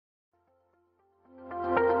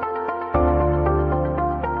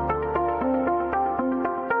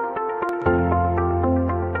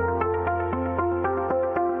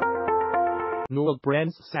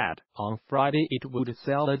Brands said on Friday it would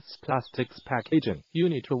sell its plastics packaging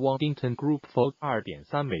unit to Waddington Group for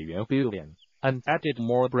 $2.3 billion, and added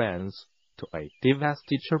more brands to a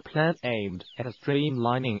divestiture plan aimed at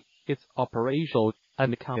streamlining its operational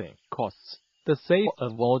and accounting costs. The sale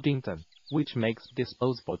of Waddington, which makes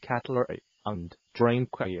disposable cutlery and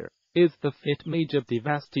drinkware, is the fifth major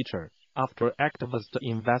divestiture after activist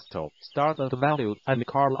investo, Starboard Value, and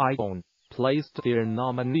Carlyle placed their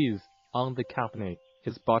nominees on the company.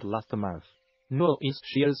 Is bought last month. Novolex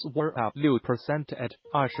shares were up 6% at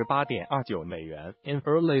 $28.29 in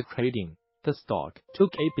early trading. The stock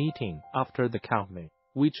took a beating after the company,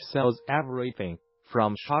 which sells everything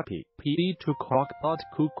from Sharpie PD to Crock-Pot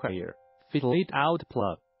cookware, fitted out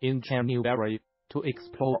plug in January to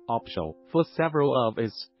explore optio for several of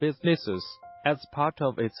its businesses as part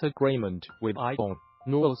of its agreement with Icahn.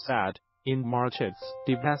 Newell said in March its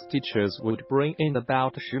divestitures would bring in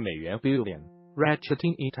about $10 billion,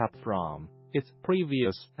 ratcheting it up from its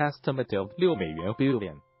previous estimate of $6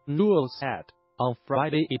 billion. Newell said on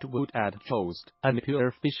Friday it would add Toast and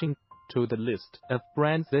Pure Fishing to the list of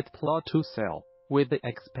brands it plot to sell, with the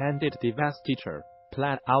expanded divestiture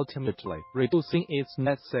plan ultimately reducing its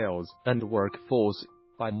net sales and workforce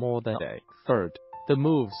by more than a third. The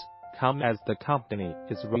moves come as the company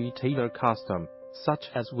is retailer custom, such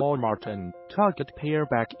as Walmart and Target pare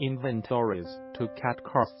back inventories to cut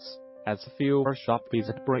costs, as fewer shop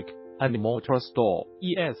visit brick and mortar store.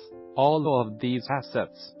 Yes, all of these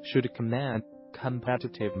assets should command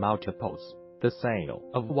competitive multiples. The sale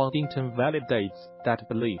of Waddington validates that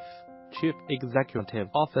belief, Chief Executive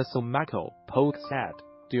Officer Michael Polk said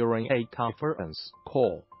during a conference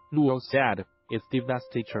call. Newell said its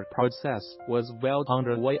divestiture process was well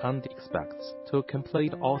underway and expects to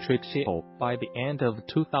complete operatio by the end of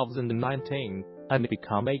 2019 and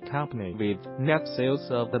become a company with net sales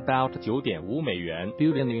of about $9.5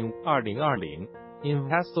 billion in 2020.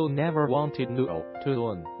 Investo never wanted Newell to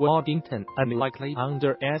own Waddington and likely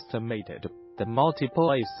underestimated the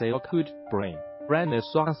multiple a sale could bring.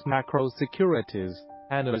 Renaissance Macro Securities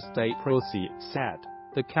analyst April said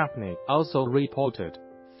the company also reported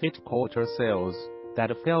fifth quarter sales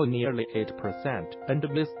that fell nearly 8% and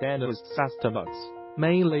missed analyst estimates,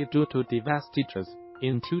 mainly due to divestitures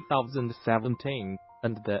in 2017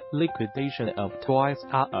 and the liquidation of Toys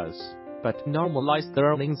R Us, but normalized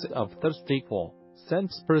earnings of 34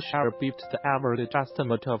 cents per share beat the average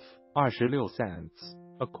estimate of 26 cents,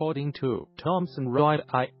 according to Thomson Reuters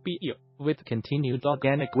IBU. With continued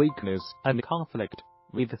organic weakness and conflict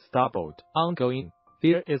with Starboard ongoing,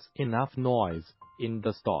 there is enough noise in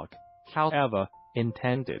the stock. However,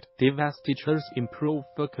 intended divestitures improve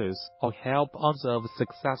focus or help observe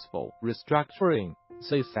successful restructuring,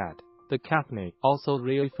 they said. The company also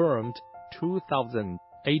reaffirmed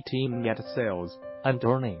 2018 net sales and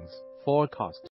earnings forecast.